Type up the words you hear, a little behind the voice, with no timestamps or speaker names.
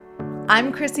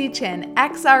I'm Chrissy Chin,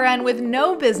 XRN with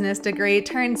no business degree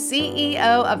turned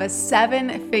CEO of a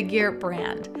 7-figure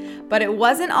brand. But it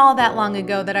wasn't all that long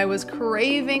ago that I was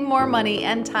craving more money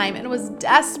and time and was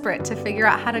desperate to figure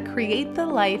out how to create the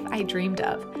life I dreamed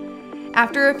of.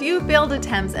 After a few failed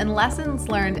attempts and lessons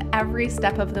learned every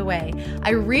step of the way, I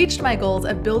reached my goals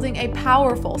of building a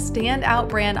powerful, standout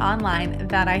brand online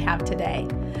that I have today.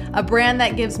 A brand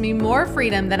that gives me more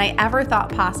freedom than I ever thought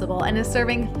possible and is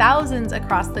serving thousands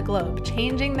across the globe,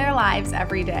 changing their lives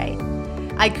every day.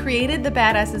 I created the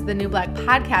Badass is the New Black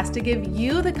podcast to give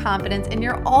you the confidence in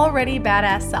your already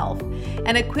badass self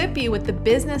and equip you with the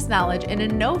business knowledge in a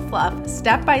no-fluff,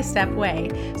 step-by-step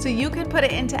way so you can put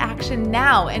it into action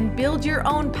now and build your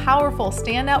own powerful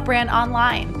standout brand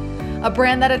online. A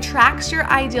brand that attracts your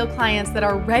ideal clients that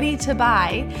are ready to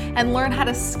buy and learn how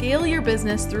to scale your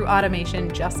business through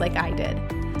automation just like I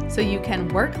did, so you can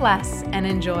work less and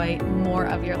enjoy more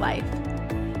of your life.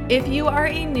 If you are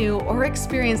a new or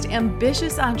experienced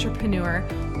ambitious entrepreneur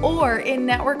or in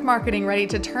network marketing ready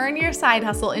to turn your side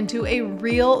hustle into a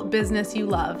real business you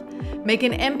love, make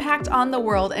an impact on the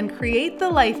world, and create the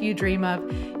life you dream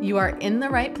of, you are in the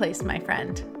right place, my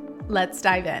friend. Let's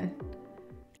dive in.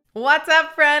 What's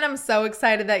up, friend? I'm so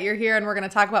excited that you're here and we're going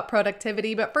to talk about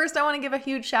productivity. But first, I want to give a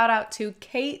huge shout out to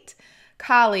Kate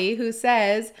Colley, who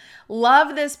says,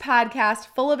 love this podcast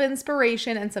full of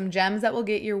inspiration and some gems that will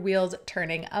get your wheels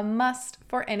turning. A must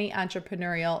for any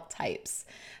entrepreneurial types.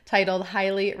 Titled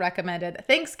highly recommended.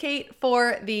 Thanks, Kate,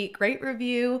 for the great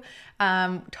review.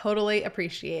 Totally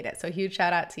appreciate it. So huge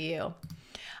shout out to you.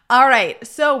 All right.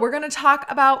 So we're going to talk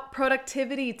about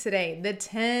productivity today. The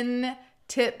 10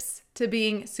 tips to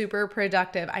being super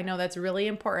productive. I know that's really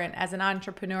important as an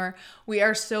entrepreneur. We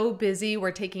are so busy.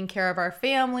 We're taking care of our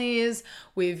families.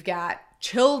 We've got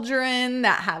children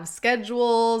that have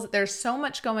schedules. There's so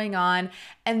much going on.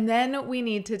 And then we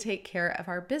need to take care of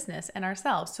our business and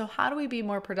ourselves. So how do we be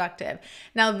more productive?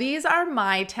 Now, these are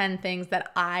my 10 things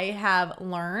that I have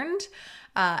learned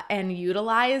and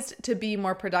utilized to be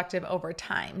more productive over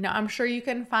time. Now, I'm sure you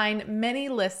can find many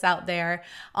lists out there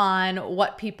on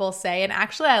what people say. And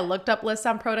actually, I looked up lists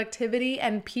on productivity,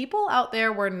 and people out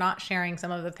there were not sharing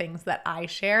some of the things that I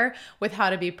share with how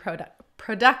to be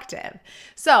productive.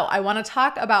 So I want to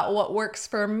talk about what works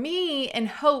for me in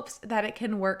hopes that it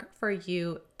can work for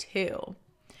you too.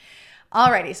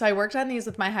 Alrighty, so I worked on these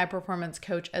with my high performance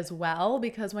coach as well,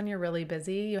 because when you're really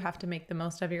busy, you have to make the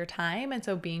most of your time. And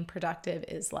so being productive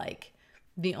is like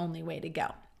the only way to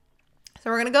go. So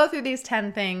we're going to go through these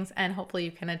 10 things and hopefully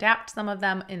you can adapt some of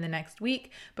them in the next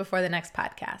week before the next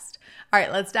podcast. All right,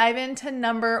 let's dive into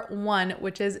number 1,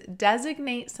 which is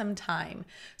designate some time.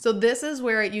 So this is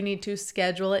where you need to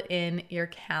schedule it in your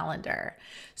calendar.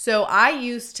 So I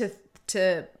used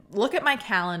to look at my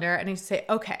calendar and I used to say,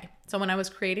 okay, so when I was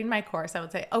creating my course, I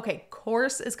would say, okay,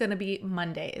 course is going to be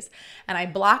Mondays. And I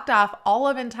blocked off all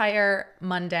of entire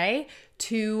Monday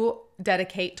to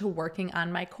dedicate to working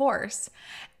on my course.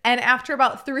 And after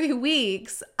about 3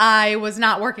 weeks, I was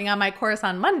not working on my course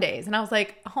on Mondays. And I was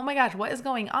like, oh my gosh, what is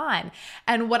going on?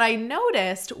 And what I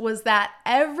noticed was that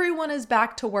everyone is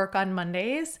back to work on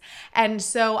Mondays. And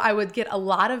so I would get a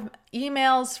lot of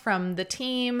emails from the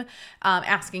team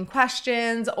asking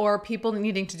questions, or people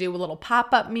needing to do little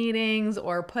pop-up meetings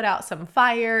or put out some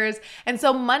fires. And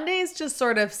so Mondays just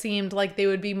sort of seemed like they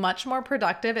would be much more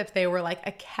productive if they were like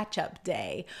a catch-up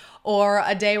day, or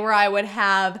a day where I would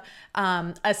have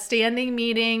a standing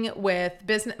meeting with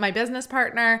my business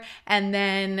partner, and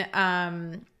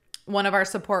then one of our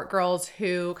support girls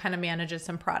who kind of manages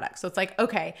some products. So it's like,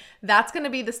 okay, that's going to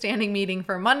be the standing meeting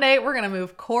for Monday. We're going to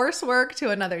move coursework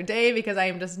to another day because I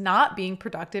am just not being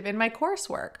productive in my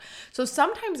coursework. So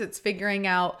sometimes it's figuring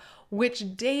out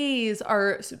which days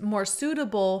are more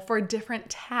suitable for different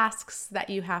tasks that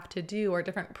you have to do or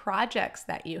different projects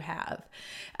that you have.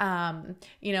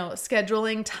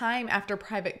 Scheduling time after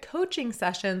private coaching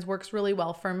sessions works really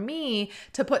well for me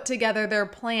to put together their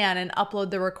plan and upload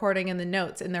the recording and the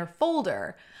notes in their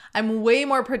folder. I'm way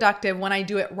more productive when I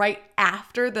do it right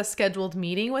after the scheduled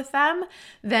meeting with them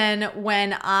than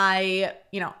when I,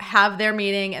 have their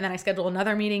meeting and then I schedule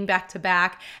another meeting back to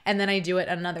back and then I do it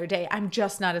another day. I'm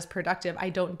just not as productive. I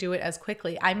don't do it as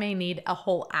quickly. I may need a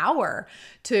whole hour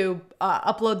to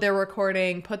upload their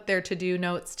recording, put their to-do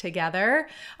notes together.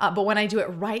 But when I do it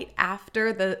right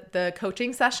after the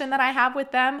coaching session that I have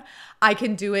with them, I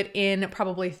can do it in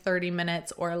probably 30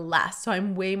 minutes or less. So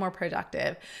I'm way more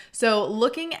productive. So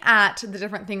looking at the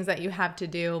different things that you have to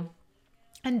do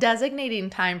and designating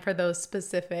time for those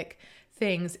specific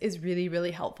things is really,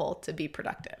 really helpful to be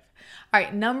productive. All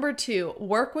right, number 2,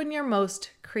 work when you're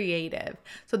most creative.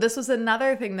 So this was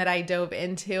another thing that I dove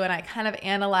into, and I kind of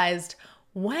analyzed,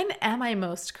 when am I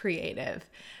most creative?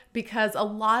 Because a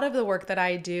lot of the work that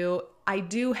I do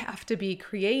have to be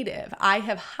creative. I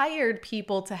have hired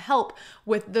people to help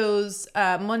with those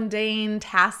mundane,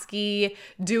 tasky,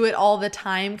 do it all the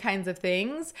time kinds of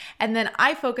things. And then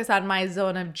I focus on my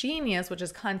zone of genius, which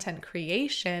is content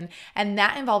creation. And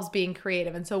that involves being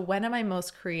creative. And so when am I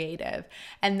most creative?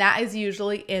 And that is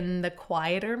usually in the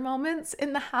quieter moments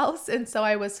in the house. And so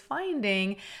I was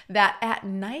finding that at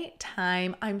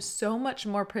nighttime, I'm so much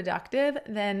more productive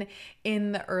than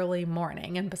in the early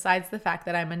morning. And besides the fact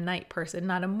that I'm a night person,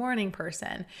 not a morning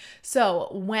person. So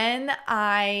when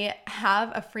I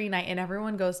have a free night and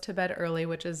everyone goes to bed early,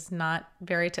 which is not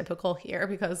very typical here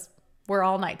because we're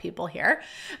all night people here,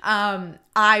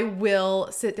 I will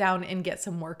sit down and get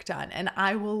some work done. And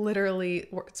I will literally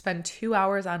spend 2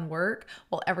 hours on work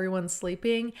while everyone's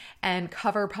sleeping and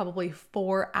cover probably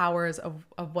 4 hours of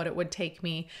what it would take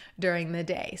me during the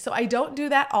day. So I don't do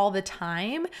that all the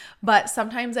time, but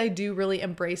sometimes I do really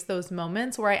embrace those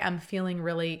moments where I am feeling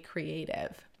really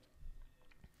creative.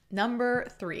 Number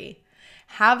 3,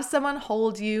 have someone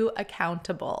hold you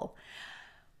accountable.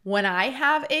 When I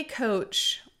have a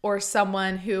coach or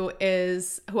someone who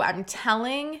I'm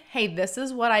telling, hey, this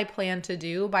is what I plan to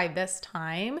do by this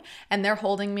time, and they're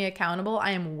holding me accountable,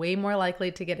 I am way more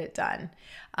likely to get it done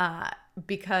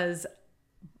because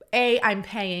A, I'm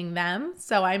paying them,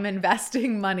 so I'm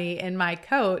investing money in my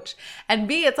coach, and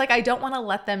B, it's like I don't want to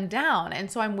let them down,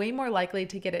 and so I'm way more likely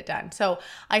to get it done. So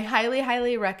I highly,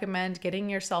 highly recommend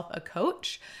getting yourself a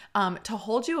coach to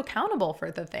hold you accountable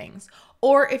for the things.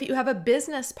 Or if you have a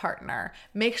business partner,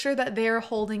 make sure that they're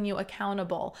holding you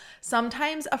accountable.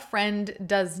 Sometimes a friend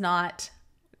does not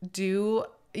do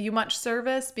you much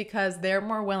service because they're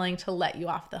more willing to let you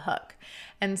off the hook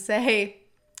and say,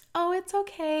 oh, it's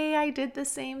okay, I did the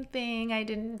same thing. I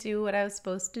didn't do what I was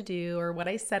supposed to do or what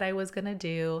I said I was going to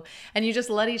do. And you just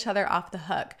let each other off the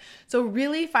hook. So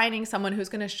really finding someone who's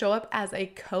going to show up as a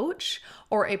coach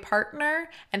or a partner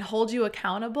and hold you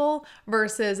accountable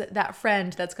versus that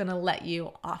friend that's going to let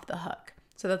you off the hook.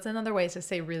 So that's another way to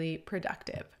say really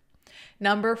productive.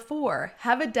 Number 4,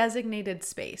 have a designated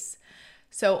space.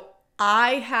 So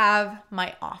I have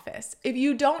my office. If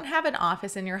you don't have an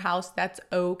office in your house, that's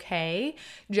okay.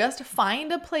 Just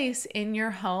find a place in your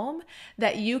home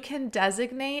that you can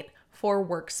designate for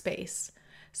workspace.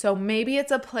 So maybe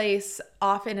it's a place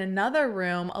off in another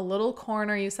room, a little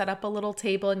corner, you set up a little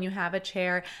table and you have a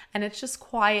chair and it's just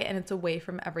quiet and it's away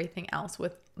from everything else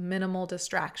with minimal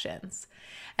distractions.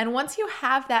 And once you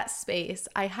have that space,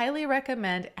 I highly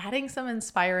recommend adding some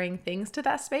inspiring things to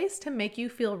that space to make you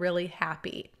feel really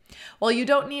happy. While you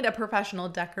don't need a professional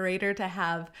decorator to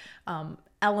have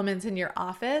elements in your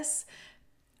office,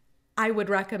 I would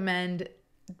recommend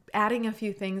adding a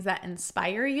few things that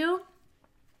inspire you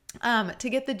to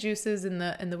get the juices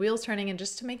and the wheels turning and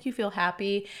just to make you feel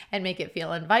happy and make it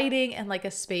feel inviting and like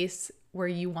a space where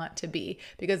you want to be.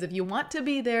 Because if you want to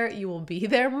be there, you will be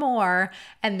there more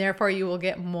and therefore you will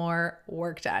get more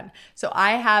work done. So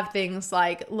I have things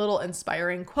like little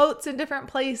inspiring quotes in different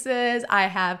places. I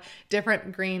have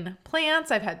different green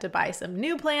plants. I've had to buy some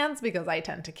new plants because I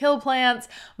tend to kill plants,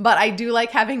 but I do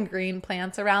like having green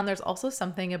plants around. There's also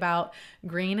something about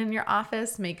green in your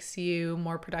office makes you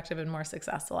more productive and more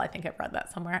successful. I think I've read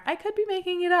that somewhere. I could be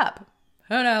making it up.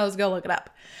 Who knows? Go look it up.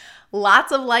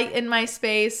 Lots of light in my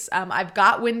space. I've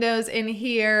got windows in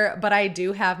here, but I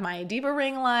do have my Diva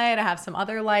ring light. I have some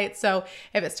other lights. So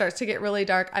if it starts to get really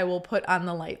dark, I will put on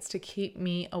the lights to keep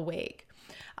me awake.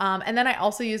 And then I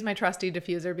also use my trusty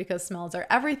diffuser because smells are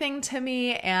everything to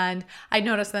me. And I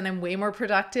notice that I'm way more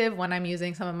productive when I'm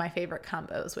using some of my favorite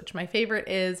combos, which my favorite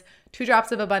is 2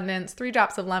 drops of abundance, 3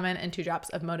 drops of lemon, and 2 drops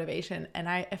of motivation.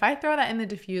 And if I throw that in the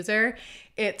diffuser,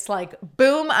 it's like,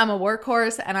 boom, I'm a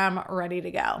workhorse and I'm ready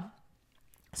to go.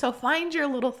 So find your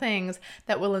little things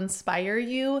that will inspire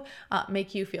you,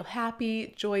 make you feel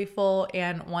happy, joyful,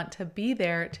 and want to be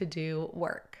there to do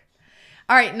work.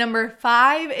 All right, number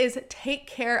 5 is take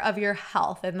care of your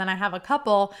health. And then I have a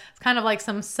couple, it's kind of like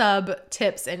some sub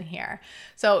tips in here.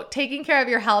 So taking care of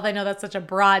your health, I know that's such a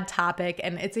broad topic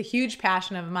and it's a huge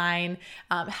passion of mine,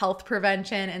 health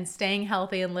prevention and staying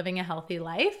healthy and living a healthy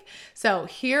life. So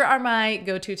here are my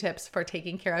go-to tips for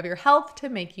taking care of your health to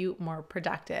make you more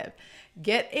productive.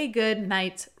 Get a good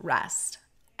night's rest.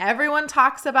 Everyone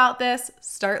talks about this.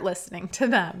 Start listening to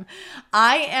them.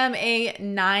 I am a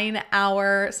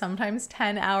 9-hour, sometimes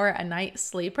 10-hour a night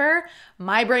sleeper.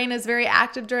 My brain is very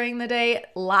active during the day,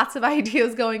 lots of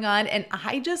ideas going on, and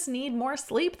I just need more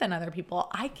sleep than other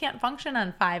people. I can't function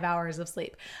on 5 hours of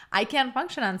sleep. I can't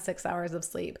function on 6 hours of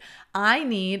sleep. I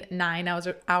need 9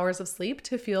 hours of sleep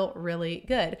to feel really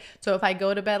good. So if I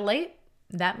go to bed late,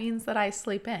 that means that I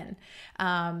sleep in.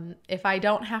 If I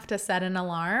don't have to set an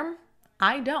alarm,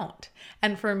 I don't.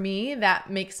 And for me, that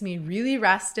makes me really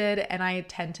rested, and I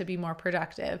tend to be more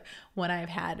productive when I've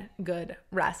had good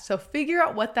rest. So figure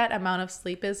out what that amount of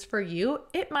sleep is for you.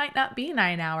 It might not be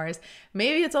 9 hours.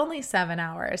 Maybe it's only 7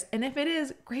 hours. And if it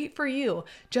is, great for you.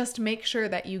 Just make sure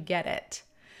that you get it.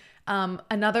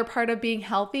 Another part of being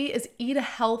healthy is eat a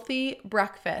healthy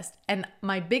breakfast. And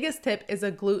my biggest tip is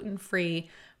a gluten-free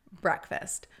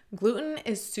breakfast. Gluten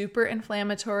is super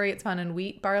inflammatory. It's found in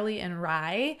wheat, barley, and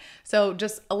rye. So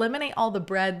just eliminate all the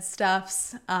bread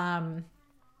stuffs in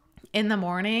the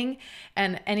morning,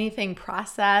 and anything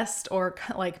processed or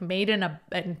like made and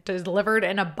delivered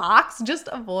in a box. Just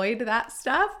avoid that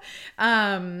stuff.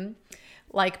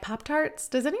 Like Pop-Tarts.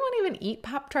 Does anyone even eat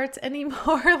Pop-Tarts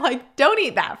anymore? Like, don't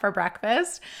eat that for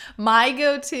breakfast. My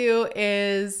go-to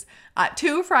is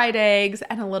 2 fried eggs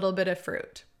and a little bit of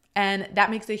fruit. And that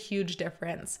makes a huge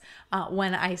difference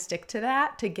when I stick to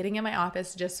that, to getting in my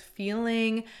office just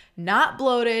feeling not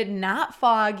bloated, not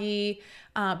foggy.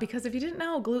 Because if you didn't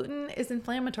know, gluten is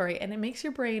inflammatory and it makes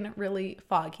your brain really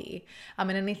foggy.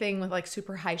 And anything with like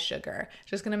super high sugar,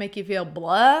 it's just going to make you feel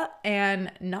blah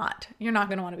and you're not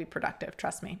going to want to be productive,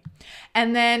 trust me.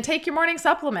 And then take your morning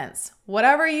supplements.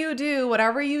 Whatever you do,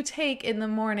 whatever you take in the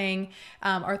morning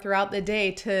or throughout the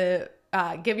day to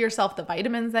give yourself the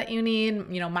vitamins that you need.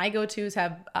 You know, my go-tos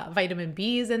have vitamin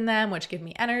B's in them, which give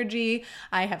me energy.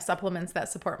 I have supplements that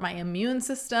support my immune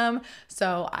system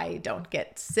so I don't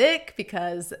get sick,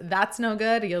 because that's no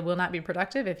good. You will not be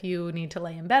productive if you need to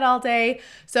lay in bed all day.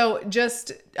 So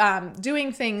just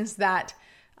doing things that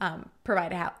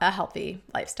provide a healthy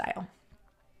lifestyle.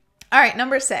 All right,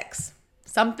 number 6,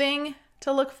 something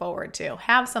to look forward to.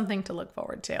 Have something to look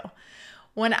forward to.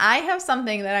 When I have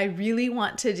something that I really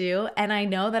want to do and I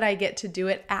know that I get to do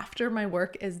it after my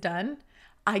work is done,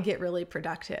 I get really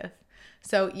productive.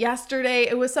 So yesterday,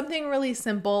 it was something really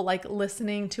simple, like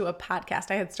listening to a podcast.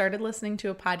 I had started listening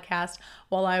to a podcast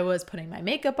while I was putting my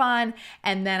makeup on.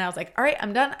 And then I was like, all right,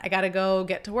 I'm done. I got to go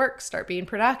get to work, start being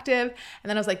productive. And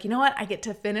then I was like, you know what? I get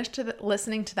to finish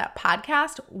listening to that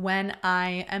podcast when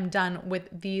I am done with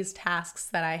these tasks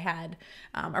that I had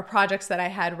or projects that I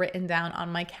had written down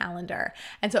on my calendar.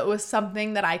 And so it was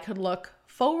something that I could look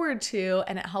forward to,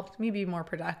 and it helped me be more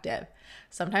productive.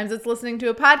 Sometimes it's listening to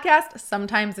a podcast.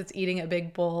 Sometimes it's eating a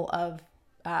big bowl of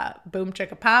Boom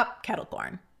Chicka Pop kettle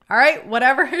corn. All right,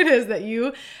 whatever it is that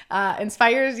you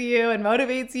inspires you and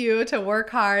motivates you to work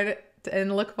hard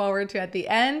and look forward to at the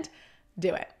end,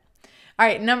 do it. All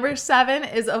right, number 7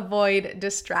 is avoid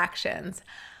distractions.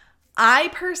 I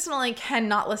personally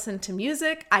cannot listen to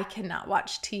music. I cannot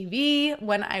watch TV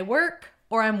when I work,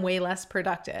 or I'm way less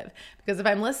productive. Because if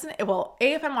I'm listening,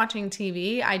 if I'm watching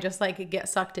TV, I just like get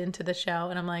sucked into the show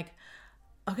and I'm like,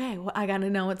 okay, well, I gotta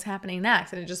know what's happening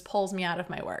next. And it just pulls me out of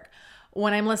my work.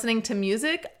 When I'm listening to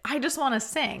music, I just wanna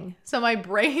sing. So my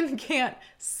brain can't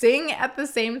sing at the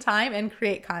same time and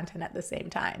create content at the same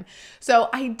time. So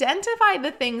identify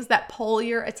the things that pull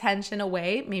your attention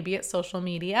away, maybe it's social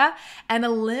media, and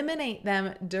eliminate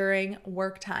them during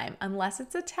work time, unless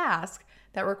it's a task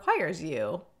that requires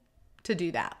you to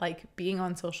do that, like being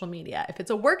on social media. If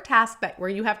it's a work task where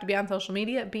you have to be on social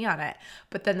media, be on it.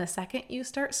 But then the second you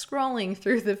start scrolling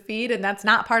through the feed and that's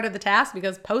not part of the task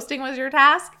because posting was your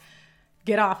task,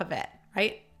 get off of it,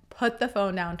 right? Put the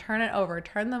phone down, turn it over,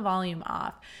 turn the volume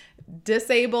off,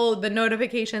 disable the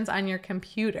notifications on your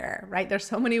computer, right? There's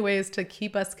so many ways to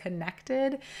keep us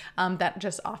connected that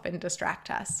just often distract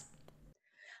us.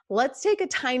 Let's take a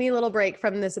tiny little break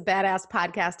from this badass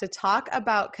podcast to talk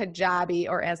about Kajabi,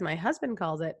 or as my husband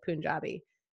calls it, Punjabi.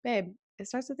 Babe, it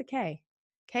starts with a K.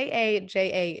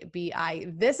 Kajabi.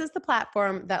 This is the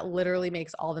platform that literally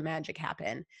makes all the magic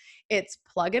happen. It's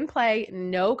plug and play,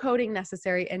 no coding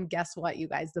necessary. And guess what, you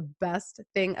guys? The best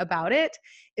thing about it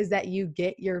is that you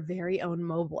get your very own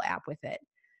mobile app with it.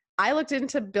 I looked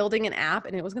into building an app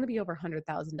and it was going to be over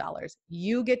 $100,000.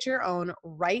 You get your own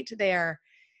right there.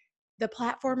 The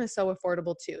platform is so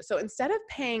affordable too. So instead of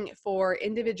paying for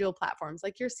individual platforms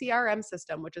like your CRM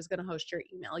system, which is going to host your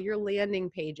email, your landing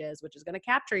pages, which is going to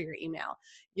capture your email,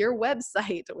 your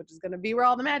website, which is going to be where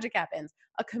all the magic happens,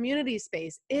 a community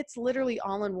space, it's literally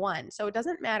all in one. So it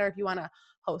doesn't matter if you want to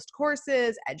host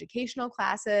courses, educational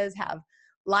classes, have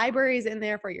libraries in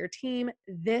there for your team.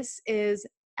 This is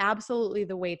absolutely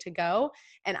the way to go.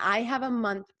 And I have a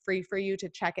month free for you to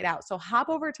check it out. So hop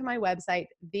over to my website,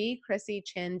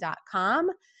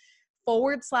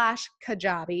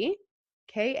 thechrissychin.com/Kajabi,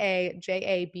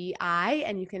 Kajabi,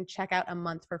 and you can check out a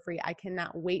month for free. I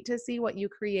cannot wait to see what you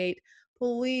create.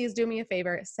 Please do me a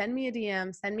favor, send me a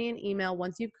DM, send me an email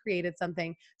once you've created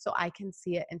something so I can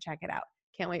see it and check it out.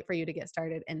 Can't wait for you to get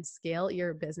started and scale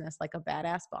your business like a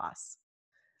badass boss.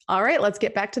 All right, let's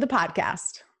get back to the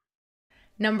podcast.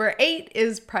 Number 8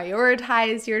 is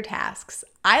prioritize your tasks.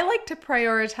 I like to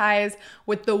prioritize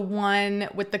with the one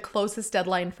with the closest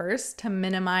deadline first to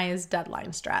minimize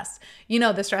deadline stress. You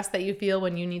know, the stress that you feel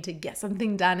when you need to get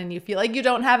something done and you feel like you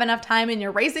don't have enough time and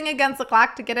you're racing against the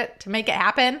clock to make it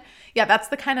happen. Yeah, that's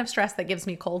the kind of stress that gives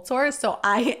me cold sores. So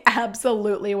I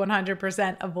absolutely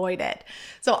 100% avoid it.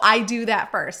 So I do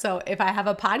that first. So if I have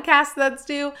a podcast that's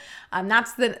due, I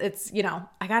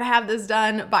gotta have this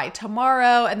done by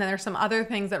tomorrow. And then there's some other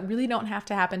things that really don't have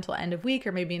to happen until end of week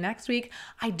or maybe next week.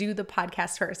 I do the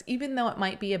podcast first, even though it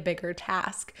might be a bigger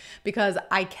task, because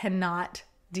I cannot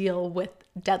deal with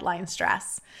deadline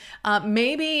stress.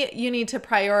 Maybe you need to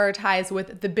prioritize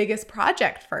with the biggest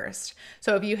project first.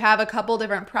 So if you have a couple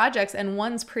different projects and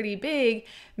one's pretty big,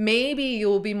 maybe you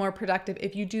will be more productive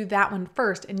if you do that one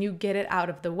first and you get it out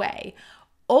of the way.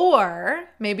 Or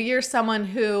maybe you're someone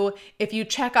who, if you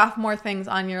check off more things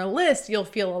on your list, you'll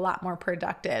feel a lot more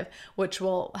productive, which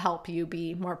will help you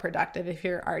be more productive if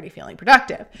you're already feeling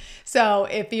productive. So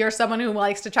if you're someone who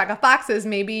likes to check off boxes,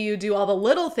 maybe you do all the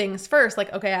little things first,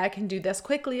 like, okay, I can do this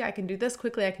quickly, I can do this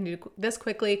quickly, I can do this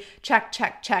quickly, check,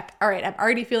 check, check. All right, I'm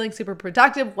already feeling super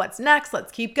productive. What's next?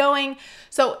 Let's keep going.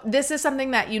 So this is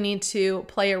something that you need to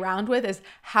play around with, is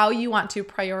how you want to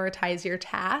prioritize your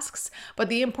tasks. But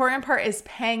the important part is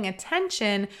paying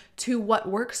attention to what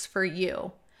works for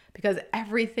you, because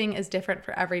everything is different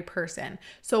for every person.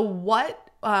 So what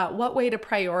way to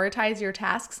prioritize your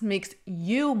tasks makes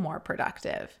you more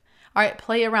productive? All right,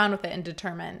 play around with it and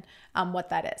determine what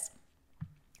that is.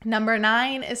 Number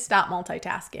 9 is stop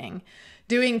multitasking.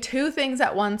 Doing 2 things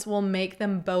at once will make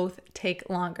them both take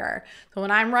longer. So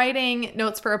when I'm writing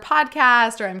notes for a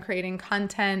podcast, or I'm creating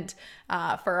content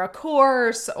for a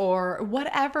course or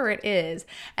whatever it is,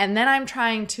 and then I'm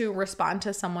trying to respond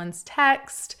to someone's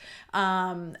text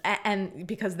and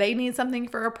because they need something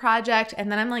for a project,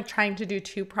 and then I'm like trying to do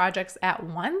 2 projects at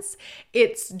once,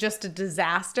 it's just a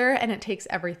disaster and it takes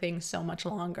everything so much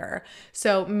longer.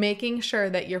 So making sure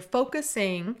that you're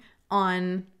focusing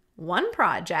on one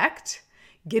project,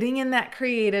 getting in that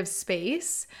creative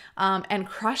space and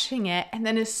crushing it. And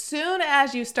then as soon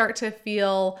as you start to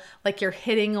feel like you're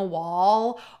hitting a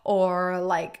wall, or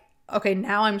like, okay,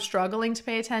 now I'm struggling to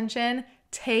pay attention,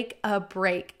 take a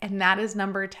break. And that is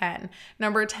number 10.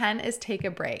 Number 10 is take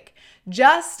a break.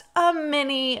 Just a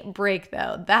mini break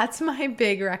though. That's my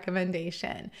big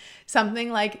recommendation.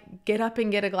 Something like get up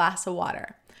and get a glass of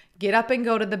water. Get up and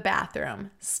go to the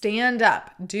bathroom, stand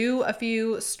up, do a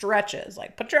few stretches,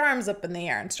 like put your arms up in the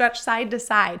air and stretch side to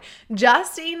side,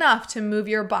 just enough to move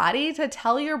your body to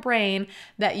tell your brain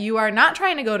that you are not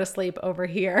trying to go to sleep over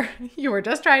here. You are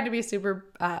just trying to be super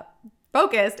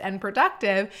focused and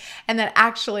productive, and that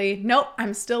actually, nope,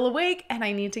 I'm still awake and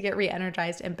I need to get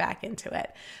re-energized and back into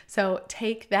it. So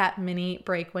take that mini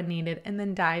break when needed and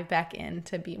then dive back in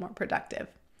to be more productive.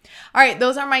 All right,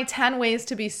 those are my 10 ways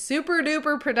to be super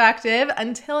duper productive.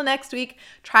 Until next week,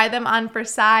 try them on for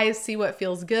size, see what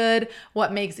feels good,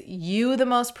 what makes you the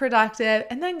most productive,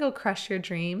 and then go crush your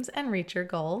dreams and reach your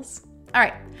goals. All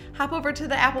right, hop over to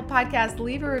the Apple Podcast,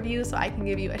 leave a review so I can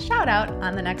give you a shout out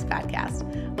on the next podcast.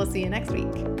 We'll see you next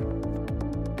week.